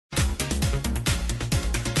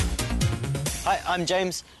Hi, I'm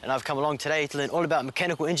James, and I've come along today to learn all about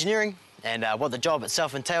mechanical engineering and what the job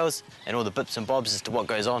itself entails and all the bits and bobs as to what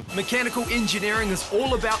goes on. Mechanical engineering is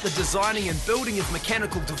all about the designing and building of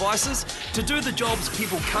mechanical devices to do the jobs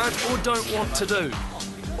people can't or don't want to do.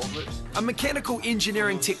 A mechanical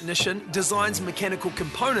engineering technician designs mechanical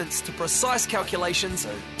components to precise calculations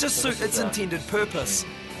to suit its intended purpose.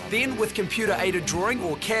 Then, with computer-aided drawing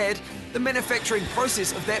or CAD, the manufacturing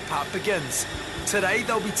process of that part begins. Today,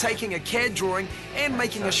 they'll be taking a CAD drawing and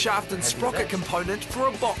making a shaft and sprocket component for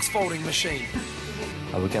a box folding machine.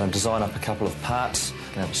 We're going to design up a couple of parts,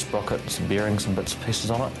 going to have a sprocket, some bearings and bits and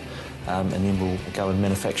pieces on it, and then we'll go and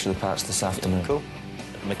manufacture the parts this afternoon. Cool.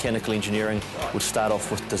 Mechanical engineering would start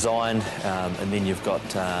off with design, and then you've got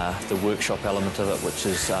the workshop element of it, which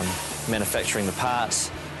is manufacturing the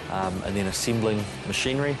parts, and then assembling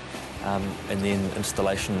machinery, and then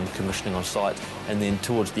installation and commissioning on site. And then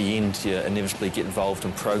towards the end, you inevitably get involved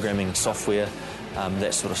in programming and software,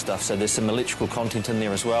 that sort of stuff. So there's some electrical content in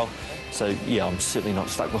there as well. So yeah, I'm certainly not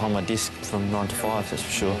stuck behind my desk from 9 to 5, that's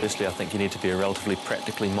for sure. Firstly, I think you need to be a relatively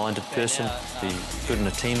practically minded person, be good in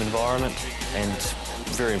a team environment, and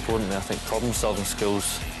very importantly, I think problem-solving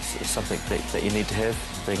skills is something that you need to have,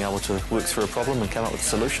 being able to work through a problem and come up with a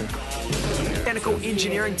solution. Mechanical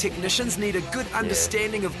engineering technicians need a good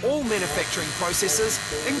understanding of all manufacturing processes,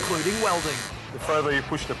 including welding. The further you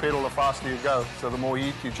push the pedal, the faster you go, so the more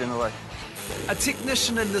heat you generate. A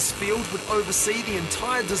technician in this field would oversee the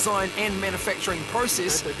entire design and manufacturing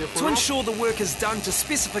process to ensure the work is done to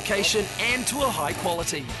specification and to a high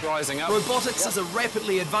quality. Robotics is a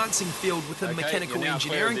rapidly advancing field within mechanical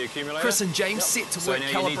engineering. Chris and James set to work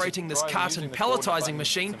calibrating this carton palletizing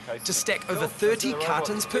machine to stack over 30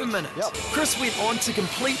 cartons per minute. Chris went on to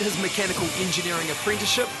complete his mechanical engineering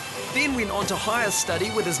apprenticeship, then went on to higher study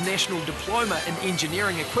with his national diploma in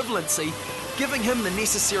engineering equivalency, giving him the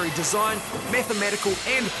necessary design, mathematical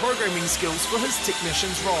and programming skills for his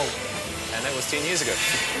technician's role. And that was 10 years ago.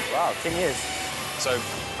 Wow, 10 years. So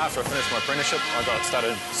after I finished my apprenticeship, I got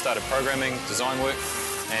started programming, design work,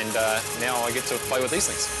 and now I get to play with these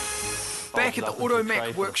things. Back at the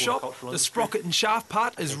Automac workshop, the sprocket and shaft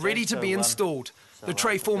part is ready to be installed. The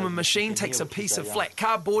tray former machine takes a piece of flat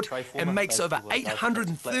cardboard and makes over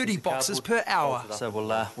 830 boxes per hour. So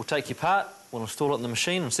we'll take your part, we'll install it in the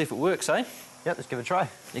machine and see if it works, eh? Yep, let's give it a try.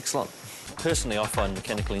 Excellent. Personally, I find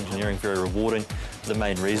mechanical engineering very rewarding. The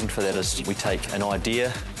main reason for that is we take an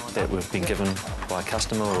idea that we've been given by a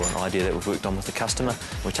customer or an idea that we've worked on with the customer.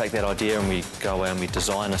 We take that idea and we go away and we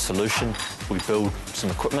design a solution. We build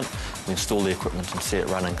some equipment, we install the equipment and see it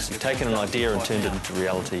running. So you've taken an idea and turned it into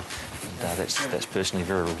reality. And, that's personally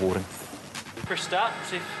very rewarding. Press start and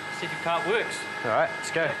see if your part works. All right,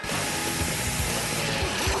 let's go.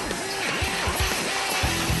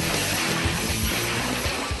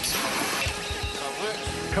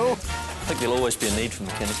 Cool. I think there'll always be a need for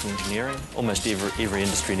mechanical engineering. Almost every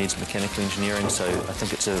industry needs mechanical engineering, so I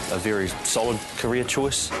think it's a very solid career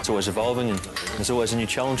choice. It's always evolving and there's always a new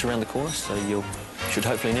challenge around the corner, so you should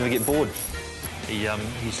hopefully never get bored.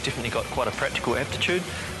 He's definitely got quite a practical aptitude,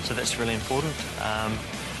 so that's really important.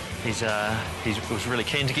 He was really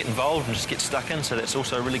keen to get involved and just get stuck in, so that's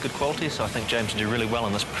also a really good quality, so I think James will do really well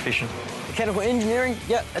in this profession. Mechanical engineering,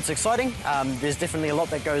 yeah, it's exciting. There's definitely a lot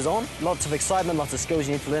that goes on. Lots of excitement, lots of skills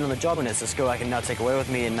you need to learn on the job, and it's a skill I can now take away with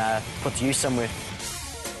me and put to use somewhere.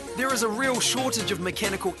 There is a real shortage of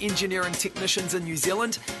mechanical engineering technicians in New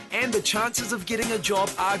Zealand, and the chances of getting a job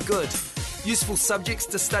are good. Useful subjects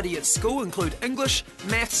to study at school include English,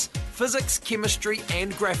 maths, physics, chemistry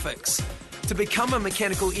and graphics. To become a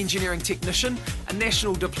mechanical engineering technician, a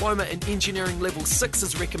national diploma in engineering level 6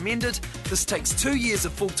 is recommended. This takes 2 years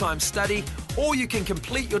of full-time study, or you can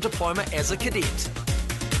complete your diploma as a cadet.